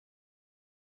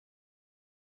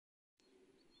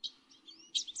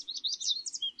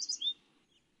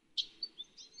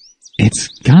It's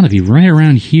gotta be right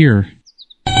around here.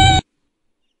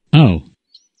 Oh.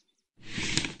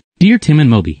 Dear Tim and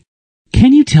Moby,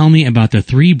 can you tell me about the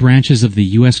 3 branches of the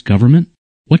U.S. government?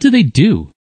 What do they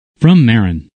do? From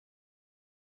Marin.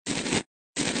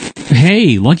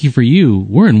 Hey, lucky for you,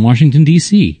 we're in Washington,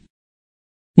 D.C.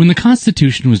 When the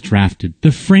Constitution was drafted,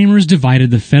 the framers divided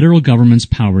the federal government's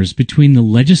powers between the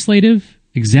legislative,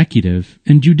 executive,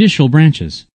 and judicial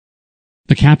branches.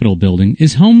 The Capitol building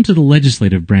is home to the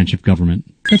legislative branch of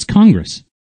government. That's Congress.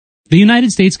 The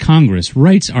United States Congress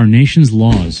writes our nation's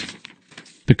laws.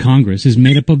 The Congress is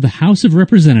made up of the House of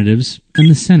Representatives and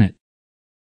the Senate.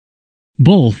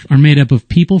 Both are made up of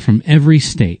people from every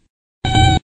state.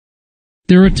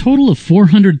 There are a total of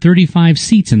 435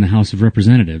 seats in the House of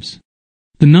Representatives.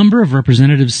 The number of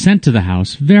representatives sent to the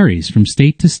House varies from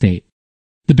state to state.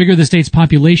 The bigger the state's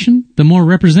population, the more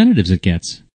representatives it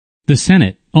gets. The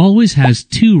Senate always has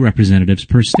 2 representatives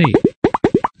per state.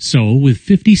 So, with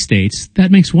 50 states,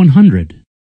 that makes 100.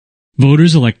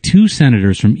 Voters elect 2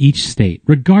 senators from each state,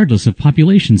 regardless of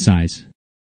population size.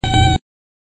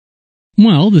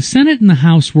 Well, the Senate and the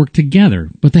House work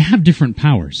together, but they have different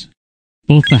powers.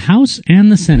 Both the House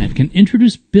and the Senate can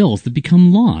introduce bills that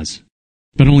become laws.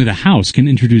 But only the House can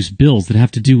introduce bills that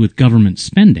have to do with government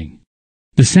spending.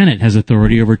 The Senate has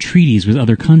authority over treaties with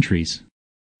other countries.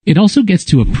 It also gets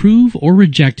to approve or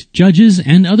reject judges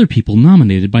and other people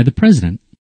nominated by the president.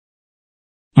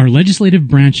 Our legislative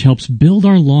branch helps build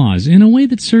our laws in a way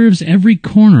that serves every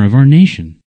corner of our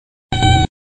nation.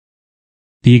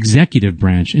 The executive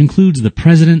branch includes the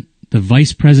president, the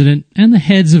vice president, and the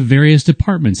heads of various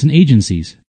departments and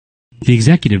agencies. The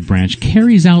executive branch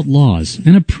carries out laws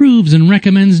and approves and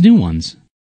recommends new ones.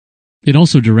 It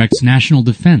also directs national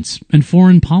defense and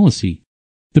foreign policy.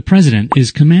 The president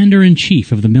is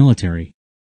commander-in-chief of the military.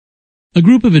 A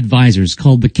group of advisors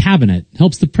called the cabinet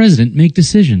helps the president make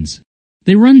decisions.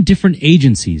 They run different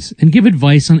agencies and give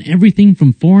advice on everything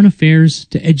from foreign affairs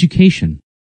to education.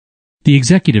 The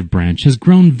executive branch has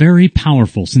grown very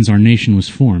powerful since our nation was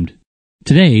formed.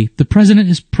 Today, the president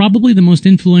is probably the most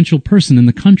influential person in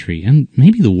the country, and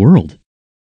maybe the world.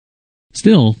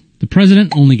 Still, the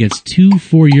president only gets 2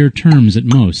 4-year terms at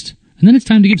most, and then it's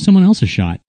time to give someone else a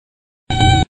shot.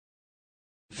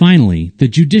 Finally, the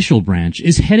judicial branch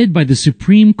is headed by the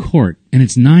Supreme Court and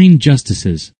its 9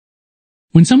 justices.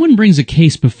 When someone brings a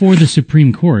case before the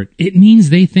Supreme Court, it means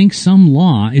they think some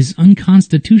law is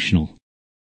unconstitutional.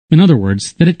 In other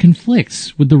words, that it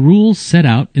conflicts with the rules set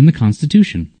out in the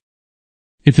Constitution.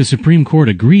 If the Supreme Court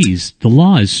agrees, the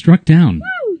law is struck down.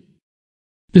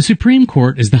 The Supreme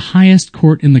Court is the highest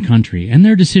court in the country, and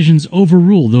their decisions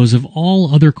overrule those of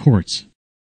all other courts.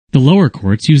 The lower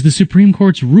courts use the Supreme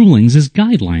Court's rulings as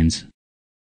guidelines.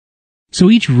 So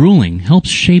each ruling helps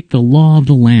shape the law of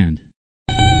the land.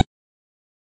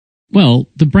 Well,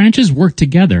 the branches work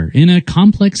together in a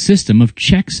complex system of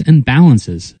checks and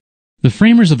balances. The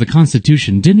framers of the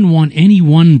Constitution didn't want any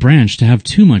one branch to have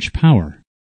too much power.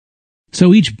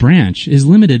 So each branch is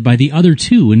limited by the other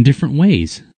 2 in different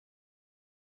ways.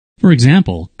 For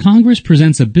example, Congress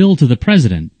presents a bill to the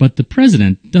president, but the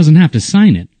president doesn't have to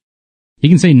sign it. He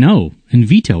can say no and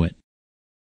veto it.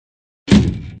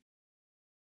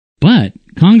 But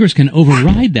Congress can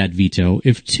override that veto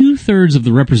if 2/3 of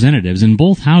the representatives in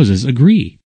both houses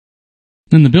agree.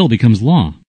 Then the bill becomes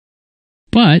law.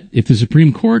 But if the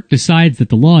Supreme Court decides that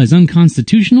the law is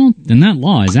unconstitutional, then that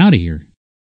law is out of here.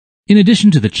 In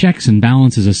addition to the checks and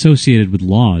balances associated with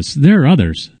laws, there are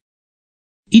others.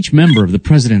 Each member of the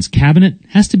president's cabinet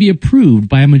has to be approved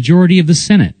by a majority of the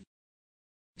Senate.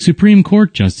 Supreme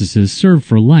Court justices serve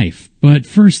for life, but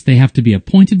first they have to be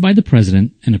appointed by the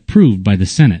president and approved by the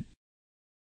Senate.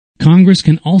 Congress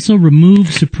can also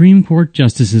remove Supreme Court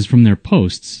justices from their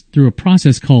posts through a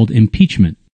process called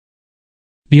impeachment.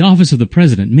 The office of the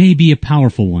president may be a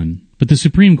powerful one, but the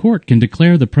Supreme Court can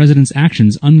declare the president's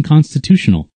actions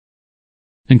unconstitutional.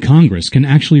 And Congress can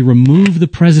actually remove the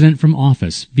president from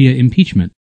office via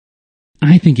impeachment.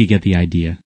 I think you get the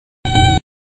idea.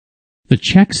 The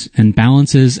checks and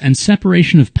balances and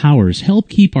separation of powers help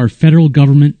keep our federal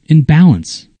government in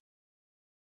balance.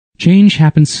 Change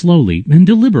happens slowly and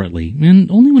deliberately,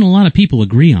 and only when a lot of people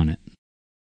agree on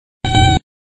it.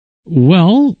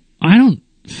 Well, I don't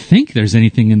think there's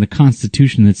anything in the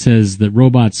Constitution that says that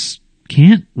robots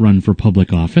can't run for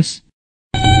public office.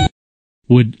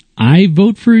 Would I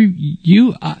vote for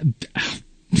you?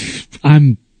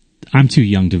 I'm too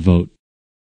young to vote.